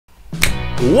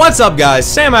What's up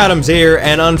guys, Sam Adams here,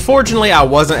 and unfortunately I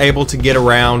wasn't able to get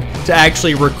around to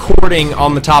actually recording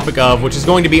on the topic of, which is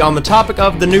going to be on the topic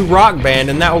of the new Rock Band,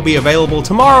 and that will be available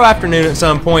tomorrow afternoon at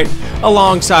some point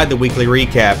alongside the weekly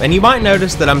recap. And you might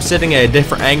notice that I'm sitting at a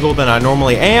different angle than I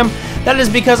normally am. That is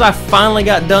because I finally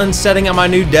got done setting up my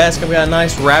new desk. I've got a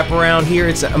nice wraparound here.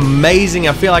 It's amazing.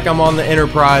 I feel like I'm on the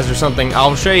Enterprise or something.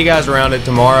 I'll show you guys around it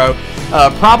tomorrow.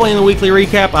 Probably in the weekly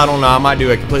recap. I don't know. I might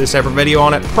do a completely separate video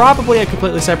on it. Probably a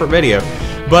completely separate video.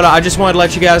 But I just wanted to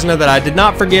let you guys know that I did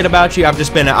not forget about you. I've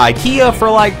just been at IKEA for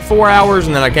like 4 hours,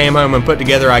 and then I came home and put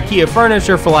together IKEA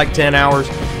furniture for like 10 hours.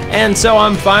 And so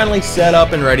I'm finally set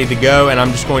up and ready to go, and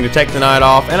I'm just going to take the night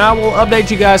off, and I will update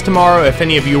you guys tomorrow if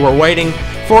any of you were waiting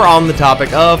for On the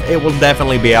Topic Of. It will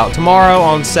definitely be out tomorrow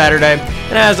on Saturday.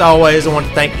 And as always, I want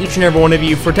to thank each and every one of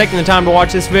you for taking the time to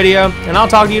watch this video, and I'll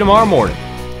talk to you tomorrow morning.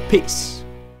 Peace.